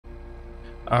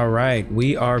All right,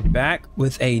 we are back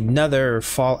with another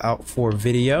Fallout 4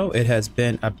 video. It has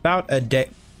been about a day.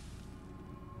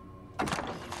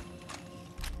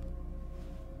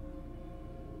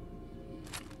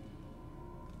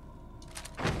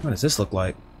 What does this look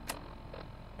like?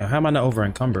 Now, how am I not over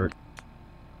encumbered?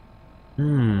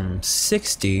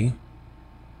 60.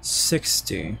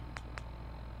 60.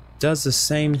 Does the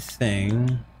same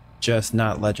thing, just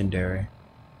not legendary.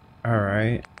 All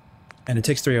right. And it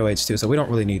takes 308s too, so we don't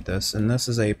really need this. And this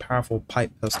is a powerful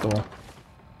pipe pistol.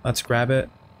 Let's grab it.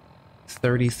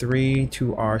 33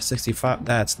 to our 65.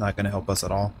 That's not going to help us at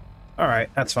all. All right,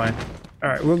 that's fine. All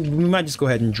right, we might just go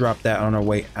ahead and drop that on our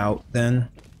way out then.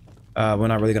 We're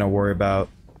not really going to worry about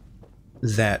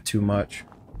that too much.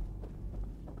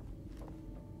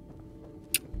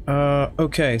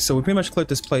 Okay, so we pretty much cleared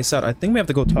this place out. I think we have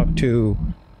to go talk to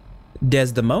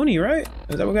Desdemona, right?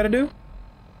 Is that what we got to do?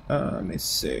 Let me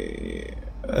see.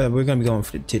 We're gonna be going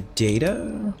to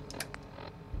data.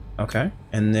 Okay,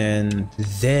 and then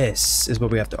this is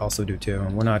what we have to also do too.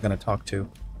 And we're not gonna talk to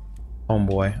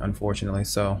homeboy, unfortunately.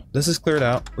 So this is cleared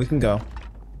out. We can go.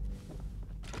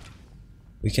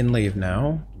 We can leave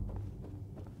now.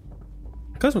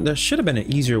 Because there should have been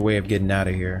an easier way of getting out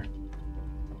of here.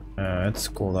 It's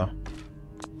cool though.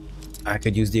 I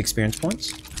could use the experience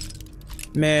points.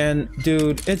 Man,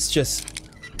 dude, it's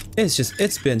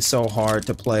been so hard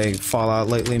to play Fallout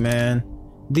lately, man.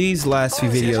 These last few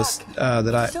videos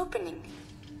that I...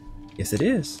 Yes, it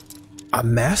is. A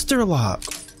master lock.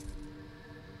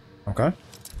 Okay.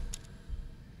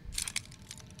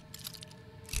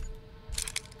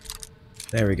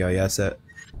 There we go. Yeah, that's it.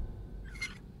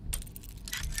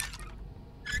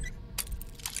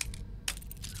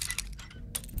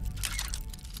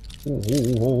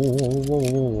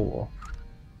 Whoa.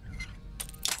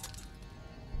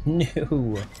 No. I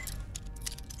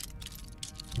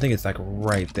think it's like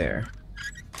right there.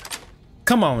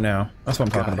 Come on now. That's what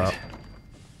I'm talking about.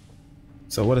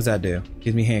 So what does that do?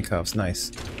 Gives me handcuffs.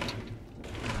 Nice.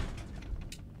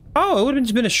 Oh, it would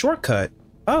have been a shortcut.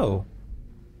 Oh.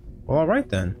 Well, all right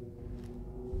then.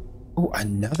 Oh,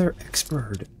 another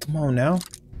expert. Come on now.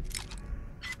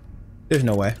 There's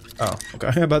no way. Oh, okay.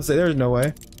 I'm about to say there's no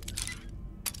way.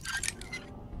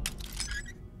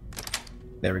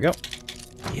 There we go.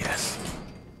 Yes.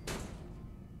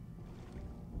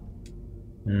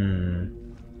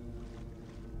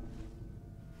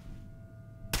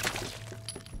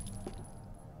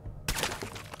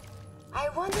 I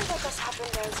wonder what has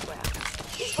happened elsewhere.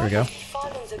 Is There we what go. has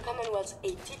befallen the Commonwealth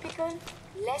atypical,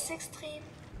 less extreme,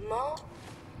 more?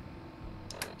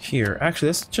 Here, actually,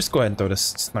 let's just go ahead and throw this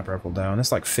sniper rifle down.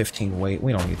 It's like 15 weight.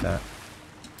 We don't need that.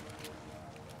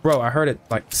 Bro, I heard it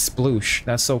like sploosh.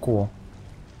 That's so cool.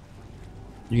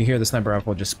 You can hear the sniper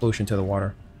rifle just sploosh into the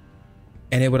water.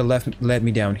 And it would have led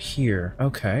me down here.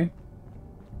 Okay.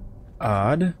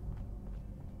 Odd.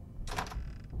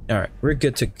 Alright, we're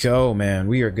good to go, man.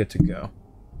 We are good to go.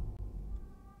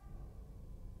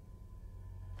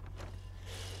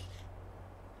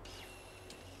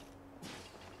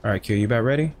 Alright, Q, you about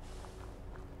ready?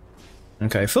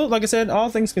 Okay, like I said, all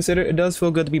things considered, it does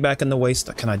feel good to be back in the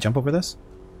waste. Can I jump over this?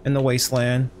 In the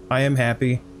wasteland. I am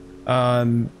happy.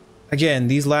 Again,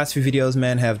 these last few videos,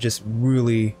 man, have just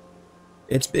really...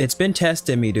 It's been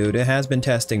testing me, dude. It has been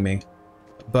testing me.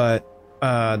 But,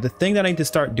 the thing that I need to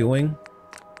start doing...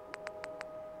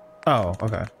 Oh,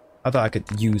 okay. I thought I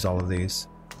could use all of these.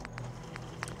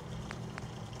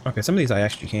 Okay, some of these I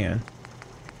actually can.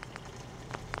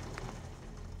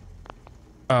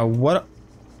 What?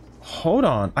 Hold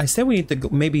on. I said we need to go,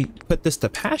 maybe put this to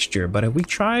pasture, but have we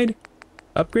tried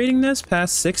upgrading this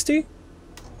past 60?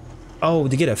 Oh,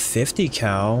 to get a 50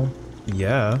 cal.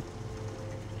 Yeah.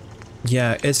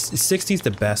 Yeah, 60's the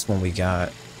best one we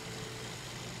got.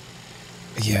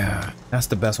 Yeah, that's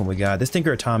the best one we got. This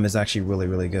Tinker Tom is actually really,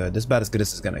 really good. This is about as good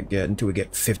as it's gonna get until we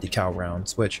get 50 cal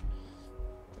rounds, which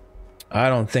I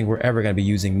don't think we're ever gonna be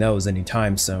using those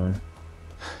anytime soon.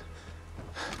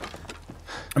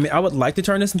 I mean, I would like to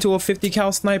turn this into a 50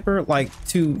 cal sniper, like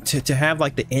to have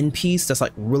like the end piece that's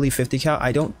like really 50 cal.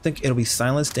 I don't think it'll be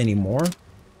silenced anymore.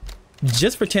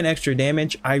 Just for 10 extra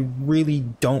damage, I really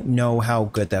don't know how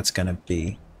good that's gonna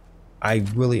be. I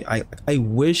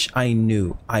wish I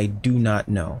knew. I do not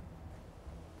know.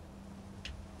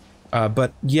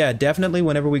 But yeah, definitely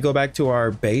whenever we go back to our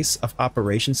base of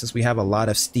operations, since we have a lot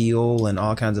of steel and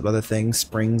all kinds of other things,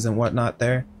 springs and whatnot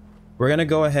there, we're gonna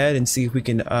go ahead and see if we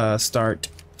can start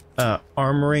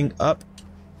armoring up.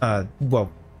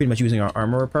 Well, pretty much using our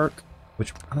armorer perk,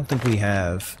 which I don't think we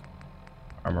have.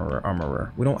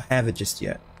 Armorer. We don't have it just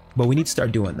yet, but we need to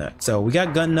start doing that. So we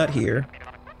got gun nut here.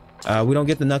 We don't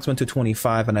get the next one to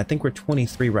 25, and I think we're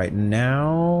 23 right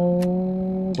now.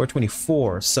 We're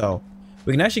 24, so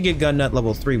we can actually get gun nut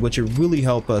level 3, which would really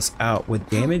help us out with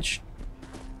damage.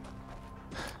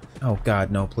 Oh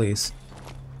god, no, please.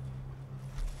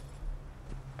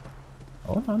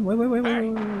 Hold on, wait.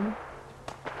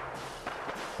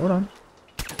 Hold on.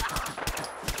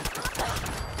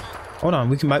 Hold on,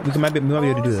 we might be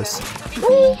able to do this.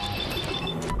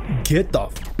 Get the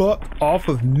fuck off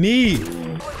of me!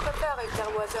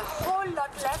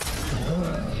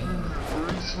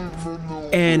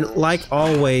 And like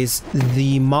always,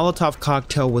 the Molotov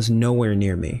cocktail was nowhere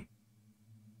near me.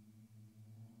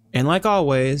 And like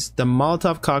always, the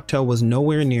Molotov cocktail was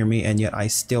nowhere near me, and yet I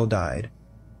still died.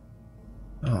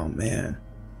 Oh man.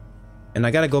 And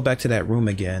I gotta go back to that room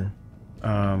again.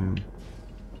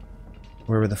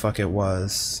 Wherever the fuck it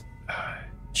was.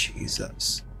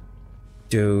 Jesus.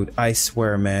 Dude, I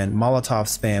swear, man, Molotov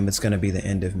spam is gonna be the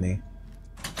end of me.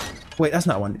 Wait, that's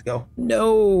not one to go.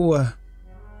 No!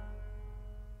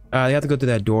 You have to go through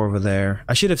that door over there.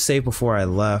 I should have saved before I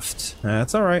left.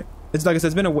 That's alright. It's like I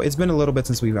said, it's been a little bit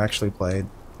since we've actually played.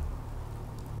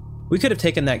 We could have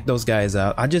taken those guys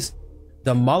out.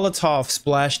 The Molotov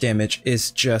splash damage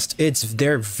is just,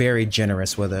 they're very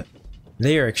generous with it.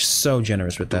 They are so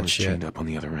generous with that shit. Chained up on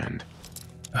the other end.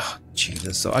 Oh,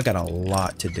 Jesus. So I got a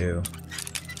lot to do.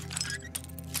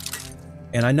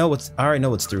 And I already know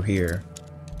what's through here.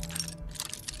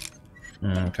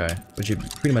 Okay. Which would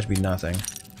pretty much be nothing.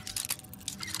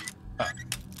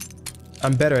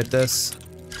 I'm better at this.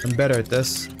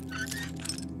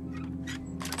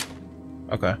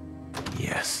 Okay.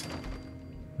 Yes.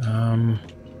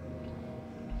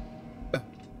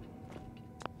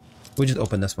 We just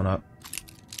open this one up.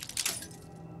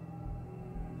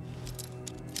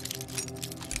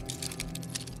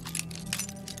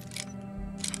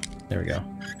 There we go.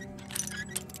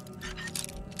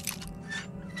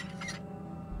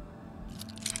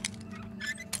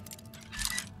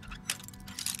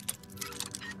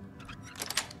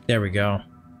 There we go.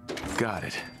 Got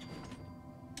it.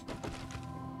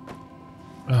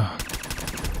 Oh.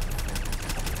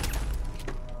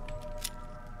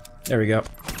 There we go.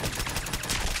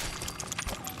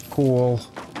 Cool.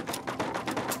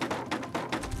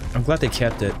 I'm glad they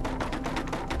kept it.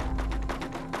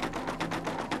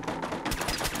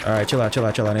 Alright, chill out. It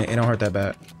don't hurt that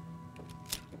bad.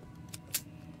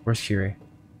 Where's Kiri?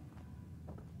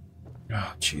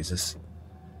 Oh, Jesus.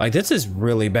 Like, this is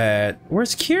really bad.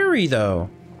 Where's Kiri, though?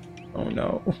 Oh,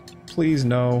 no. Please,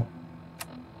 no.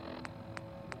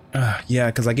 Yeah,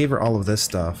 because I gave her all of this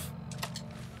stuff.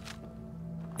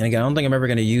 And again, I don't think I'm ever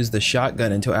going to use the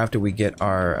shotgun until after we get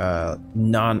our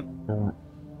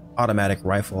non-automatic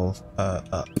rifle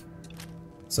up.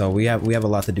 So we have a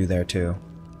lot to do there, too.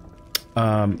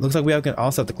 Looks like we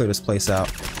also have to clear this place out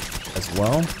as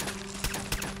well.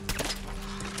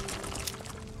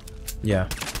 Yeah.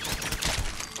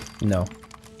 No.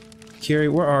 Kiri,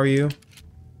 where are you?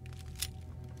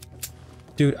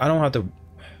 Dude, I don't have to...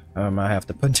 I have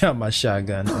to put down my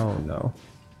shotgun. Oh, no.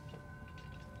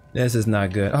 This is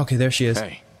not good. Okay, there she is.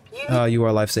 Hey. You are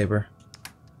a lifesaver.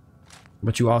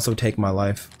 But you also take my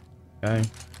life. Okay?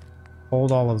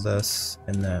 Hold all of this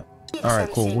and that.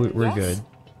 Alright, cool. We're good.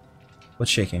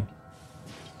 What's shaking?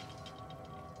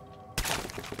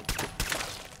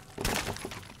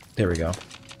 There we go.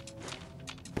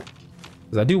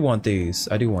 Because I do want these.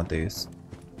 I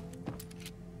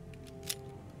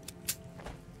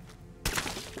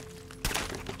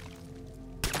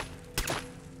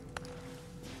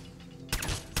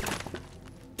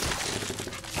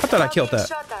thought I killed that.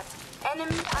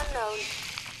 Enemy unknown.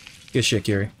 Good shit,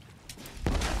 Kiri.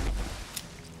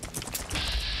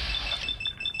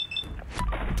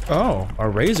 Oh, a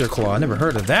razor claw. I never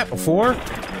heard of that before.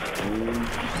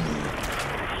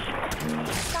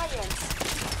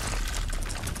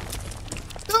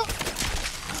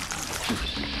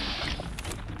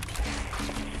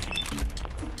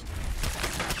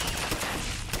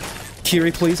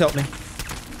 Kiri, please help me.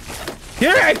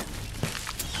 Kiri!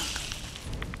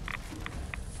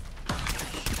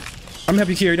 I'm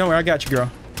happy, Kiri. Don't worry, I got you, girl.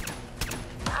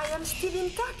 I am still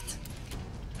intact.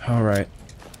 Alright.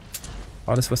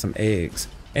 All this for some eggs.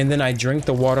 And then I drink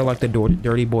the water like the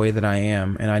dirty boy that I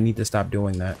am, and I need to stop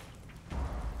doing that.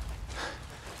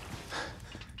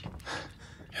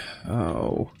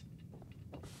 Oh.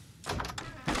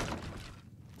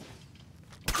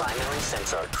 Primary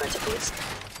sensor critical.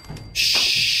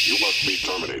 Shh. You must be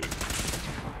terminated.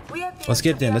 Let's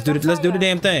get them. Let's do the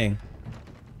damn thing.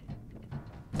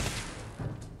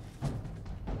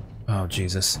 Oh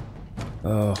Jesus.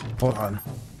 Oh, hold on.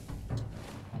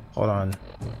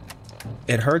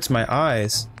 It hurts my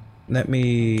eyes. Let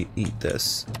me eat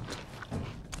this.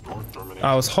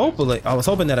 I was hoping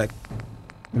that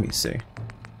let me see.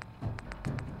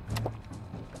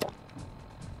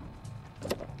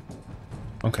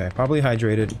 Okay, probably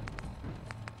hydrated.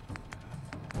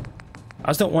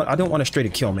 I don't want a stray to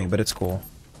kill me, but it's cool.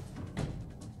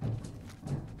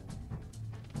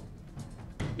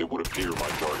 It would appear my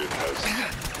target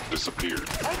has disappeared.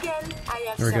 Again, I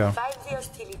have There we go. survived the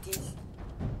hostilities.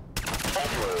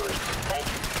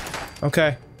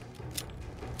 Okay.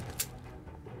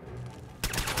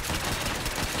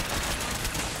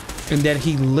 And then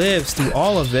he lives through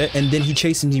all of it, and then he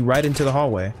chases me right into the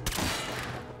hallway.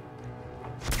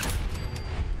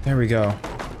 There we go.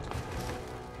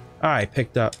 I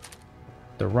picked up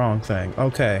the wrong thing.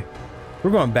 Okay.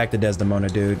 We're going back to Desdemona,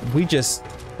 dude. We just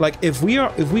like if we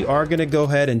are gonna go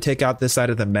ahead and take out this side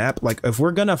of the map, like if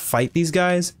we're gonna fight these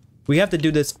guys, we have to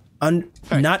do this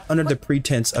not under the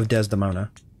pretense of Desdemona.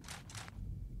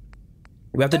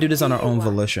 We have to do this on our own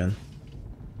volition.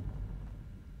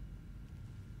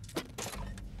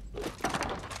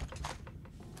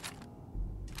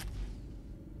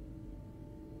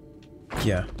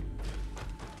 Yeah.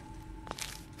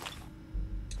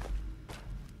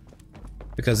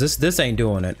 Because this ain't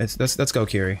doing it. Let's go,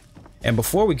 Kiri. And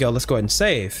before we go, let's go ahead and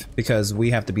save, because we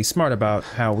have to be smart about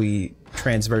how we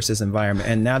transverse this environment.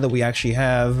 And now that we actually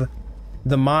have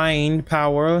the mind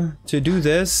power to do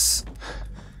this,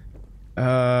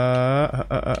 not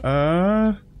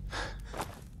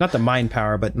the mind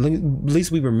power, but at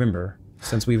least we remember,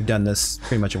 since we've done this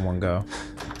pretty much in one go.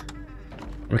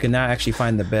 We can now actually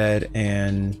find the bed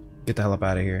and get the hell up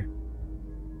out of here.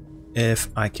 If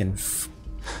I can.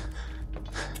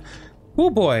 Oh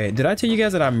boy, did I tell you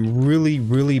guys that I'm really,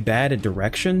 really bad at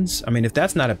directions? I mean, if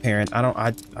that's not apparent, I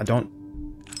don't.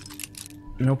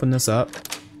 Let me open this up.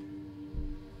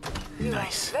 You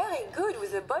Nice. are very good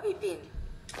with a bobby pin.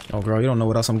 Oh girl, you don't know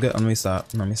what else I'm good. Let me stop.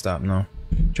 Let me stop. No,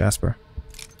 Jasper.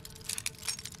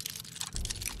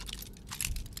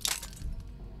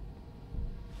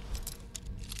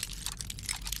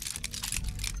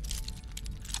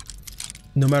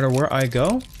 No matter where I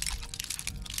go.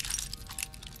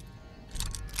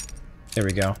 There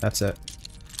we go. That's it.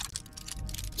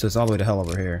 So it's all the way to hell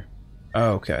over here.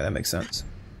 Okay, that makes sense.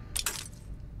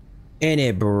 And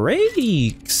it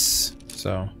breaks.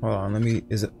 So hold on. Let me.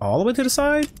 Is it all the way to the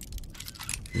side?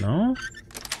 No.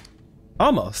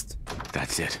 Almost.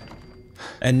 That's it.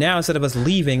 And now instead of us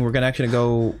leaving, we're gonna actually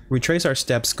go retrace our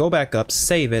steps, go back up,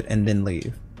 save it, and then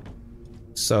leave.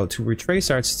 So to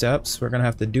retrace our steps, we're gonna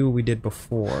have to do what we did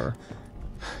before.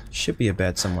 Should be a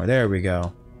bed somewhere. There we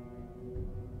go.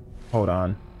 Hold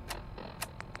on.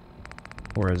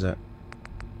 Where is it?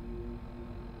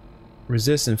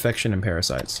 Resist infection and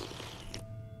parasites.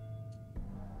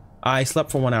 I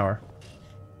slept for 1 hour.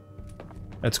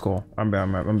 That's cool. I'm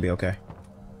gonna be okay.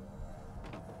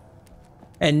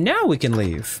 And now we can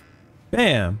leave.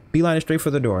 Bam. Beeline it straight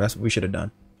for the door. That's what we should have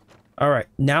done. Alright.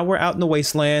 Now we're out in the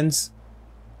wastelands.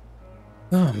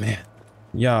 Oh man.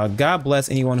 Yeah, God bless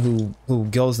anyone who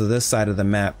goes to this side of the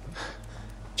map.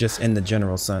 Just in the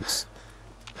general sense.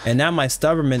 And now my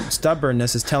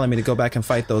stubbornness is telling me to go back and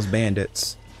fight those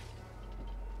bandits.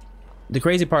 The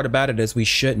crazy part about it is we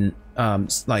shouldn't.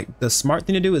 Like, the smart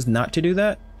thing to do is not to do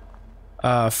that.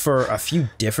 For a few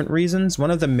different reasons.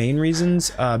 One of the main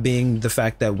reasons being the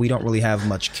fact that we don't really have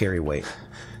much carry weight.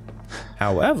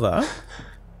 However,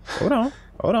 hold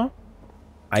on.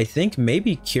 I think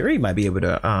maybe Kiri might be able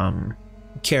to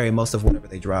carry most of whatever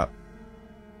they drop.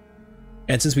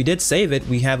 And since we did save it,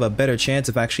 we have a better chance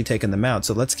of actually taking them out.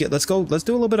 So let's do a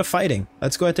little bit of fighting.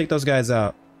 Let's go ahead and take those guys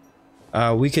out.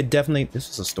 We could definitely, this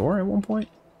was a store at one point.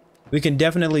 We can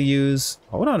definitely use,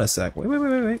 hold on a sec.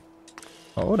 Wait.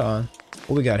 Hold on.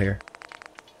 What we got here?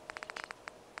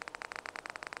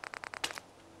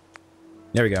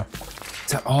 There we go.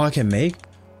 Is that all I can make?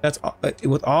 That's all,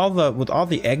 with all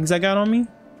the eggs I got on me?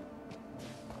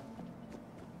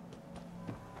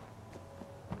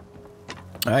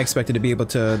 I expected to be able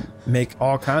to make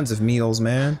all kinds of meals,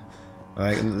 man.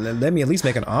 Like, let me at least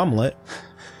make an omelet.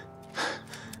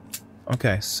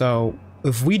 Okay, so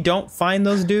if we don't find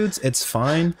those dudes, it's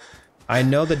fine. I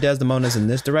know that Desdemona's in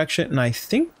this direction, and I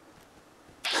think...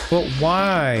 But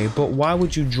why? But why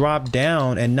would you drop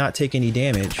down and not take any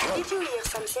damage? Did you hear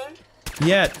something?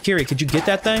 Yeah, Kiri, could you get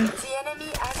that thing? The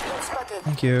enemy has been spotted.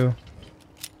 Thank you.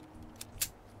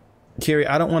 Kiri,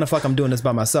 I don't want to fuck I'm doing this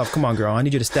by myself. Come on, girl. I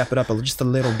need you to step it up just a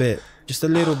little bit. Just a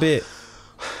little bit.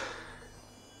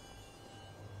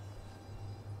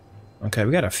 Okay,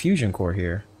 we got a fusion core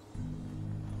here.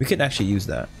 We could actually use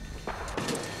that.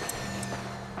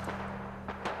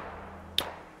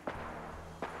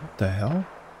 What the hell?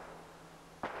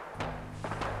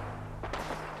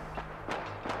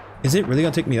 Is it really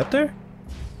gonna take me up there?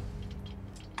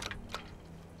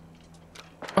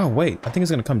 Oh wait, I think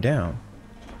it's gonna come down.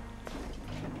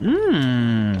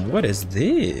 What is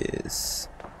this?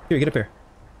 Here, get up here.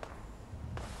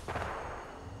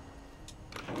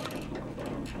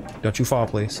 Don't you fall,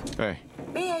 please. Hey,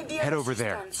 May I be head of over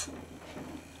there. assistance?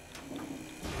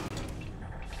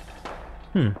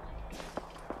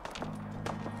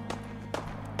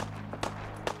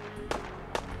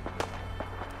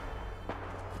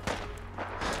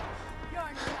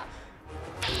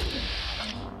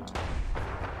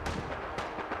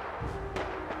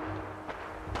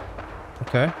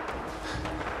 Okay.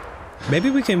 Maybe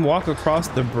we can walk across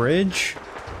the bridge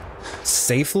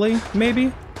safely,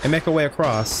 maybe? And make our way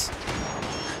across.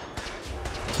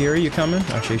 Kira, you coming?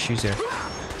 Actually, she's here.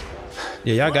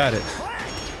 Yeah, y'all got it.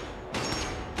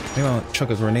 Maybe I'll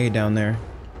chuck a grenade down there.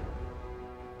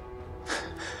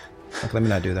 Okay, let me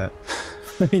not do that.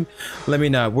 let me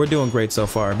not. We're doing great so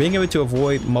far. Being able to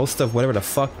avoid most of whatever the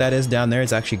fuck that is down there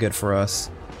is actually good for us.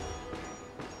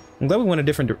 I'm glad we went a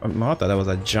different. I thought that was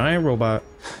a giant robot.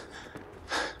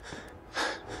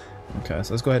 Okay,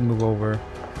 so let's go ahead and move over.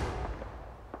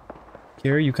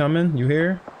 Kira, you coming? You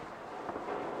here?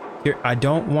 Here, I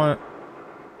don't want.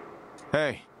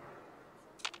 Hey.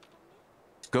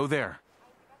 Go there.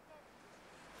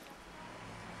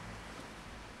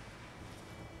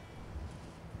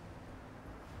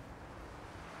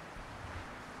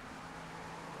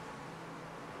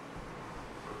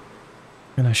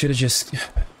 And I should have just.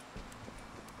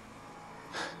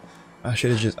 I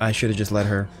should have just let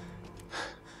her.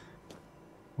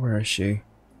 Where is she?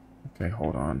 Okay,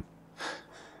 hold on.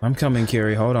 I'm coming,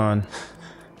 Kiri. Hold on.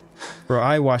 Bro,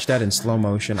 I watched that in slow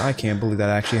motion. I can't believe that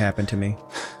actually happened to me.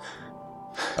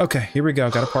 Okay, here we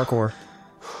go. Got a parkour.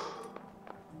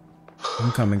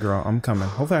 I'm coming, girl. I'm coming.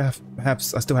 Hopefully I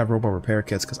still have robo repair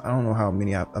kits because I don't know how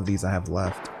many of these I have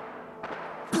left.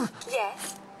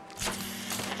 Yes.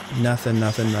 Nothing.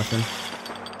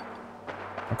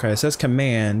 Okay, it says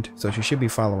command, so she should be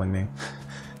following me.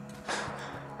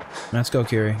 Let's go,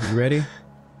 Kiri. You ready?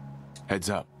 Heads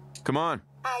up. Come on.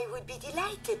 I would be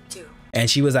delighted to. And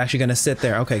she was actually gonna sit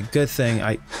there. Okay, good thing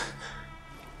I...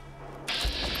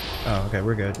 Oh, okay,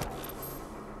 we're good.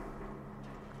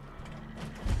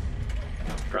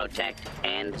 Protect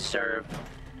and serve.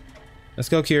 Let's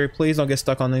go, Kiri. Please don't get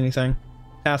stuck on anything.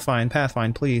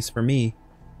 Pathfind, please, for me.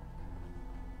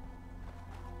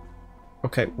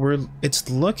 Okay, it's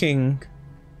looking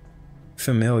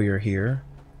familiar here.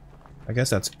 I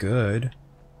guess that's good.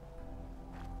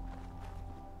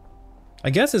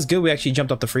 I guess it's good we actually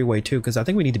jumped off the freeway too, because I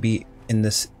think we need to be in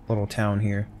this little town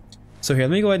here. So here,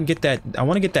 let me go ahead and get that. I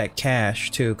want to get that cash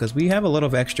too, because we have a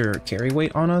little extra carry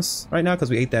weight on us right now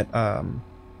because we ate that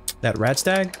that rat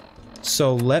stag.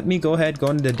 So let me go ahead, go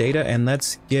into the data, and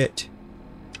let's get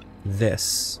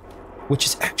this, which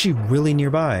is actually really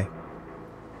nearby.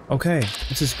 Okay,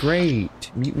 this is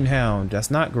great. Mutant Hound, that's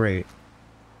not great.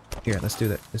 Here, let's do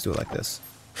that. Let's do it like this.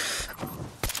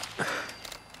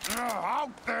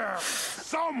 Out there,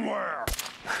 somewhere.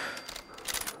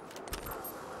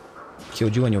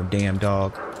 Killed you and your damn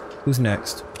dog. Who's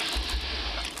next?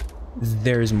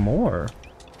 There's more.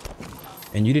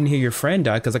 And you didn't hear your friend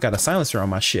die because I got a silencer on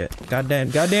my shit.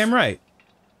 Goddamn right.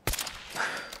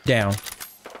 Down.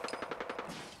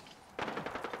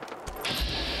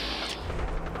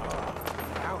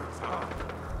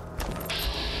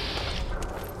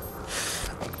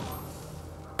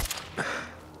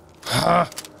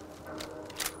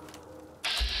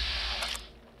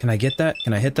 Can I get that?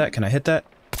 Can I hit that? Can I hit that?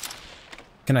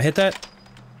 Can I hit that?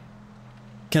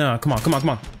 Come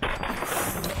on.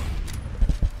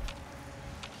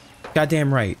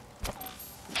 Goddamn right.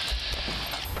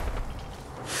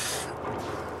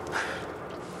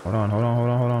 Hold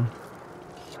on.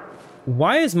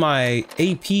 Why is my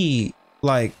AP,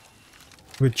 like,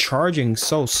 recharging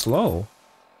so slow?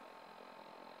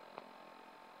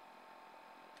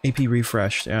 AP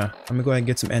refreshed, yeah. Let me go ahead and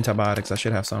get some antibiotics. I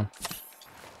should have some.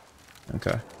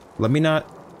 Okay. Let me not...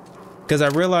 Because I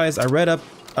read up,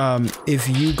 if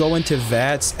you go into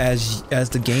VATS as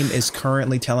the game is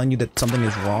currently telling you that something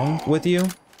is wrong with you,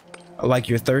 like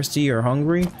you're thirsty or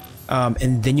hungry,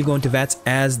 and then you go into VATS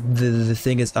as the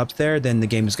thing is up there, then the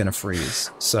game is going to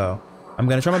freeze. So I'm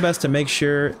going to try my best to make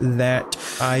sure that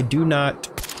I do not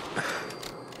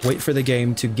wait for the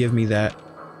game to give me that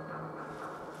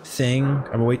thing.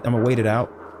 I'm gonna wait it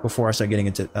out before I start getting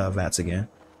into VATS again.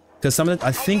 Because some of the,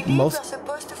 I think most...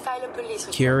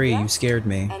 Kiri, you scared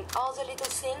me. And all the little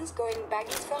things going back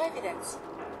is for evidence.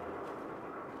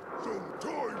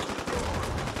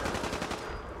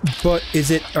 But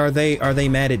are they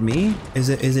mad at me? Is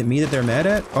it me that they're mad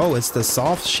at? Oh, it's the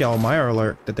soft shell Meyer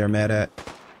alert that they're mad at.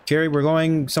 Carrie, we're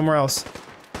going somewhere else.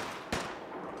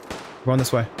 We're going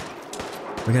this way.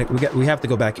 We have to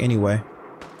go back anyway.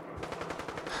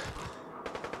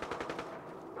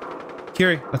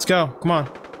 Kiri, let's go. Come on.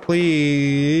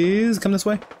 Please come this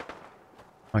way.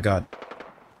 My God.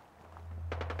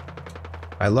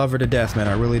 I love her to death, man.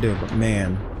 I really do. But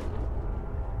man.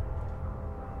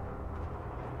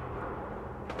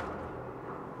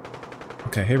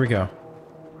 Okay, here we go.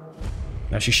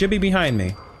 Now she should be behind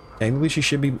me. Technically she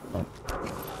should be... Oh.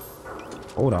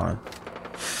 Hold on.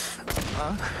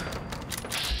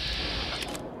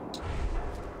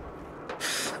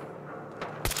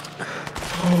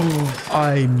 Oh,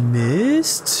 I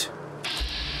missed?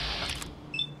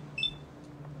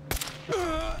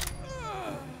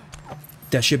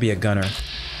 That should be a gunner.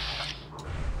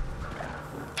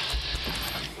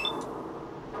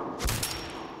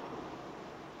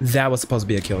 That was supposed to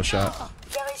be a kill shot.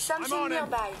 There is something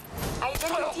nearby.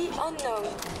 Identity unknown.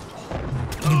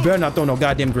 You better not throw no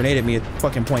goddamn grenade at me at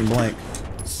fucking point blank.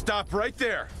 Stop right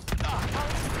there.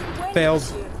 Failed.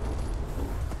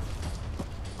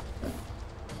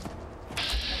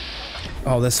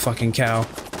 Oh, this fucking cow.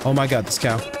 Oh my God, this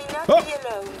cow. Oh!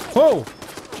 Whoa!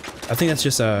 I think that's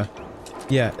just a...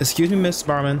 Yeah, excuse me, Miss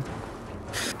Barman.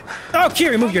 Oh,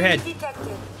 Kiri, move your head.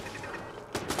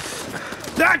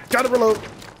 Ah, gotta reload.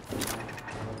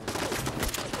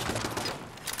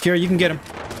 Kira, you can get him.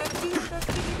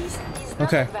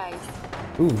 Okay.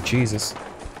 Ooh, Jesus.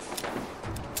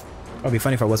 That'd be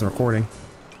funny if I wasn't recording.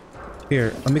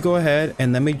 Here, let me go ahead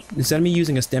and instead of me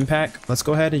using a stim pack, let's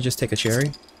go ahead and just take a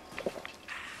cherry.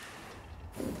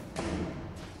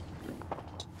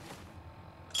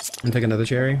 And take another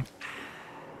cherry.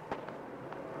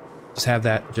 Just have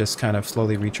that just kind of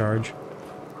slowly recharge.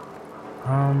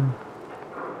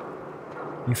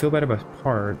 You feel better but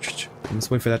parched. Let's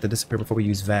wait for that to disappear before we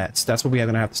use VATS. That's what we are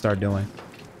gonna have to start doing.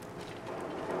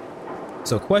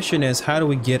 So question is, how do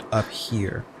we get up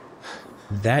here?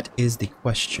 That is the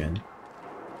question.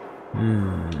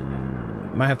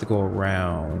 Might have to go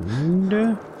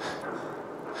around.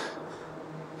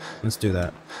 Let's do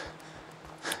that.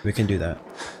 We can do that.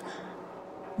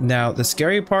 Now, the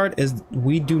scary part is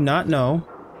we do not know.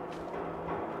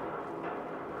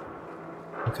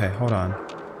 Okay, hold on.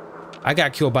 I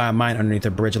got killed by a mine underneath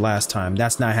a bridge last time.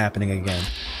 That's not happening again.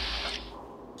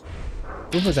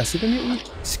 What was that? Super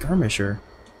mutant? Skirmisher.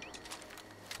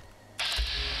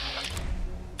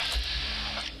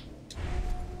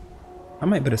 I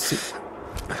might better see.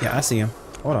 Yeah, I see him.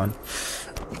 Hold on.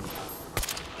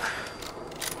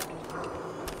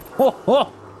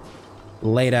 Oh!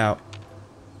 Laid out.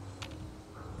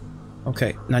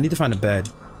 Okay, now I need to find a bed.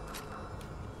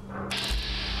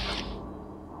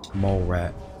 Mole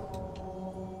rat.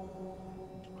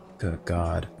 Good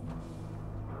God.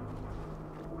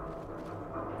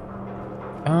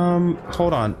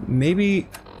 Hold on. Maybe...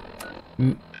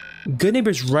 Good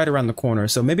Neighbor's right around the corner,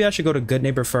 so maybe I should go to Good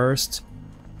Neighbor first.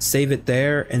 Save it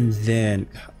there, and then...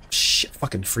 Shit,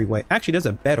 fucking freeway. Actually, there's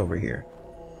a bed over here.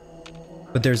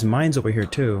 But there's mines over here,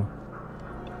 too.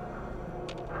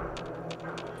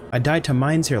 I died to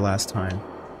mines here last time.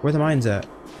 Where are the mines at?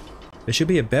 There should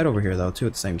be a bed over here, though, too,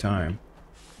 at the same time.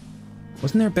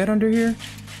 Wasn't there a bed under here?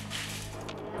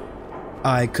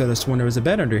 I could have sworn there was a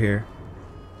bed under here.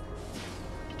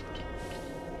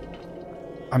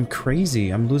 I'm crazy.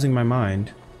 I'm losing my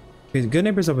mind. Okay, Good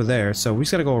Neighbor's over there, so we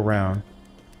just gotta go around.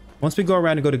 Once we go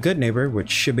around and go to Good Neighbor,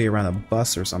 which should be around a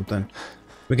bus or something,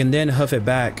 we can then hoof it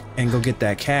back and go get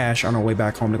that cash on our way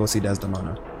back home to go see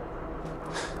Desdemona.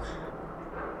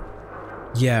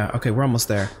 Yeah, okay, we're almost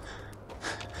there.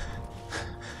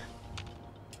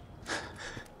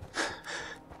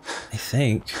 I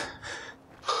think.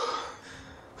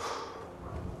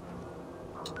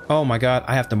 Oh my God,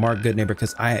 I have to mark Good Neighbor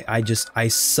because I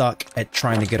suck at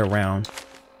trying to get around.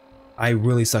 I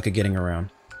really suck at getting around.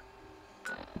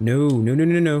 No.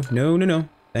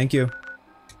 Thank you.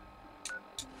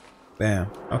 Bam.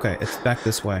 Okay, it's back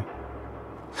this way.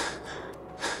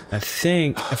 I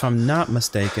think, if I'm not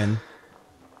mistaken...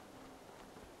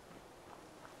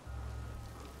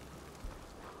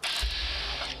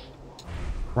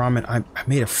 Ramen, I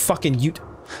made a fucking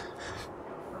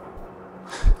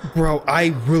Bro, I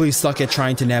really suck at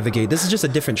trying to navigate. This is just a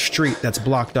different street that's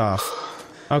blocked off.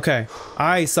 Okay,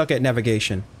 I suck at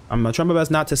navigation. I'm gonna try my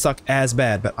best not to suck as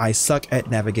bad, but I suck at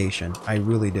navigation. I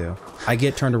really do. I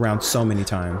get turned around so many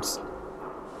times.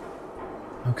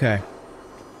 Okay.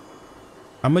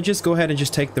 I'm gonna just go ahead and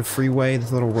just take the freeway,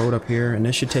 this little road up here, and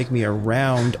this should take me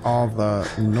around all the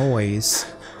noise.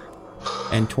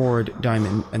 and toward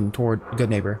Diamond and toward Good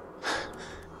Neighbor.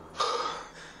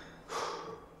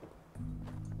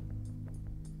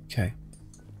 Okay.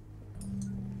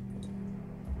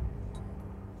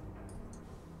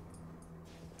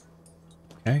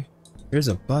 Okay. There's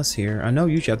a bus here. I know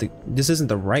you should have to. This isn't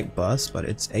the right bus, but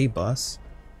it's a bus.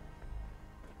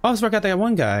 Oh, I forgot that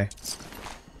one guy.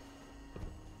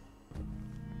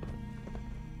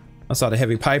 I saw the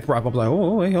heavy pipe rock. I was like,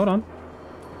 oh, wait, hold on.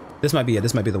 This might be it.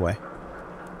 This might be the way.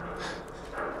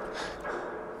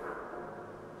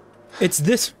 It's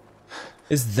this.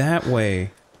 It's that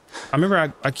way. I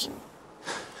remember I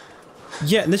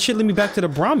yeah, and this should lead me back to the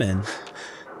Brahmin.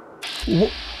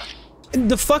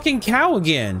 The fucking cow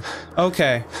again.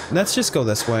 Okay, let's just go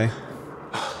this way.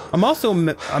 I'm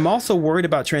also worried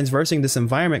about transversing this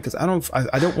environment because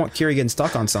I don't want Kiri getting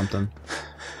stuck on something.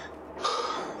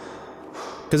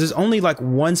 Because there's only like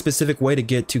one specific way to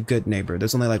get to Good Neighbor.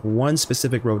 There's only like one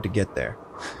specific road to get there.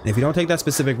 And if you don't take that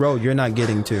specific road, you're not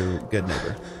getting to Good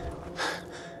Neighbor.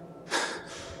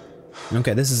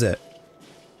 Okay, this is it.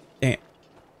 Damn.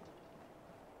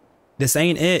 This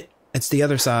ain't it. It's the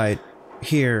other side.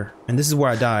 Here. And this is where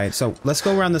I died. So let's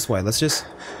go around this way. Let's do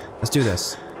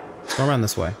this. Let's go around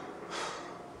this way.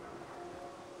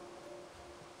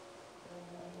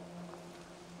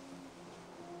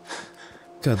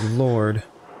 Good lord.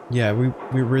 Yeah,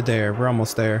 we're there. We're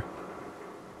almost there.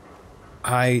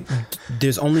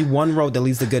 There's only one road that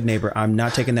leads to Good Neighbor. I'm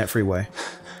not taking that freeway.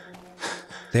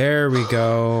 There we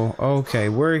go. Okay,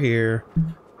 we're here.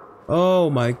 Oh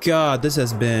my god, this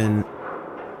has been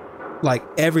like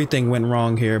everything went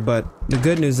wrong here, but the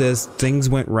good news is things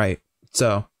went right.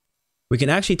 So we can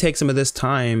actually take some of this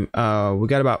time. We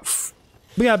got about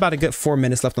a good 4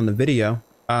 minutes left on the video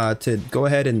to go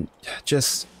ahead and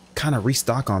just kind of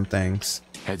restock on things.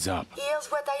 Heads up. Here's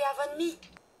what I have on me.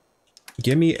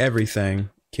 Give me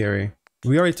everything, Kiri.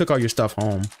 We already took all your stuff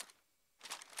home.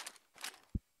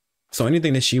 So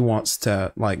anything that she wants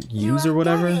to like use or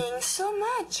whatever. You are carrying so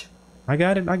much. I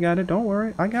got it. Don't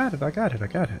worry. I got it.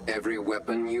 Every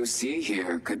weapon you see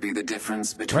here could be the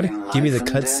difference between life Give me the and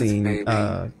death, cutscene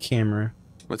baby. camera.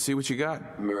 Let's see what you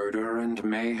got. Murder and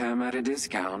mayhem at a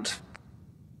discount.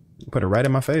 Put it right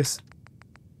in my face.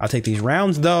 I'll take these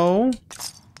rounds though.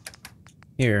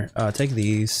 Here, take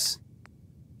these.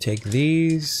 Take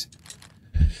these.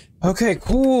 Okay,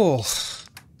 cool.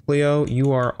 Cleo,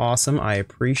 you are awesome. I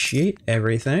appreciate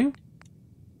everything.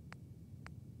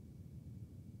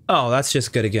 Oh, that's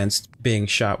just good against being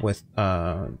shot with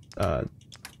the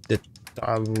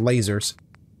lasers.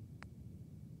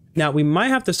 Now we might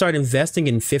have to start investing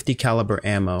in 50 caliber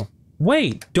ammo.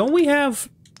 Wait, don't we have?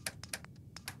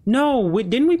 No,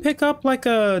 didn't we pick up like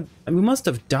a? We must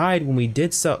have died when we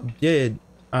did so. Didn't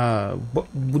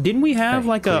we have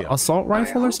like a assault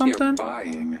rifle or something?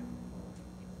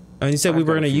 And you said we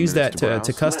were gonna use that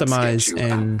to customize,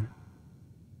 and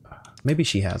maybe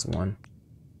she has one.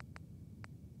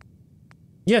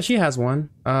 Yeah, she has one.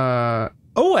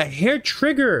 Oh, a hair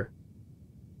trigger.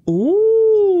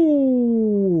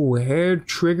 Ooh, hair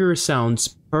trigger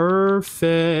sounds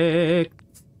perfect.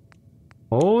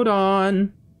 Hold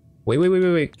on.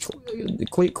 Wait.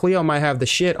 Cleo might have the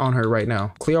shit on her right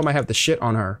now.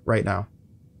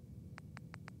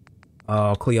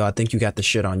 Oh, Cleo, I think you got the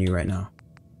shit on you right now.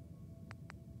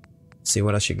 Let's see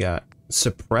what else you got.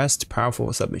 Suppressed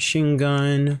powerful submachine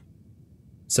gun.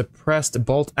 Suppressed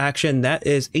bolt action. That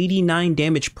is 89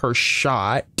 damage per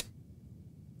shot.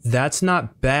 That's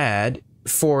not bad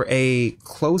for a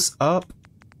close up.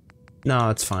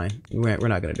 No, it's fine. We're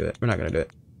not gonna do it.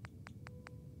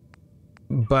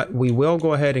 But we will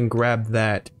go ahead and grab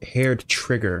that haired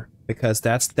trigger because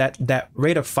that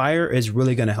rate of fire is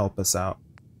really gonna help us out.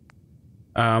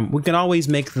 We can always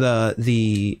make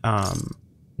the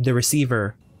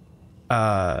receiver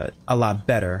a lot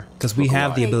better because we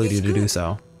have the ability to do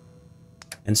so.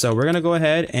 And so we're gonna go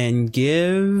ahead and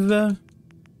give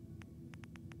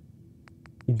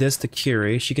this to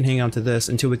Kiri. She can hang on to this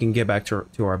until we can get back to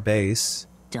our base.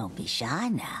 Don't be shy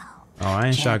now. Oh, I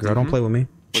ain't shy, girl. Don't play with me.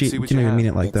 She didn't even mean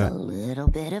it like that. A little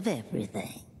bit of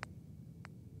everything.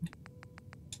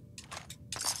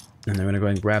 And then we're gonna go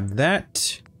ahead and grab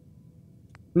that.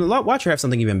 Watch her have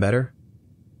something even better.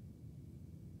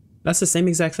 That's the same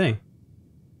exact thing.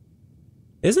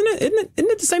 Isn't it? Isn't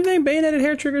it the same thing? Bayoneted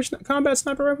hair trigger combat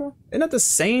sniper rifle? Isn't that the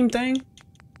same thing?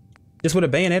 Just with a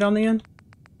bayonet on the end?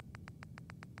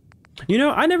 You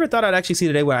know, I never thought I'd actually see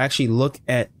the day where I actually look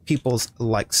at people's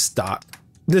like stock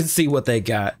to see what they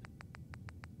got.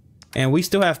 And we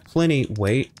still have plenty.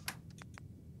 Wait.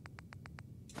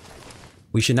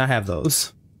 We should not have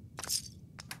those.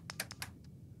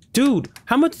 Dude,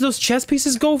 how much do those chess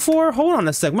pieces go for? Hold on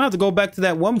a sec. I'm gonna have to go back to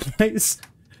that one place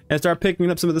and start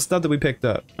picking up some of the stuff that we picked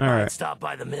up. All right. Stop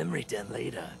by the memory den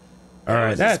later. All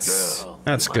right, that's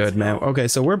good, man. Okay,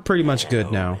 so we're pretty much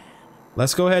good now.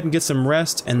 Let's go ahead and get some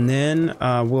rest, and then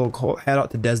we'll head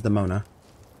out to Desdemona.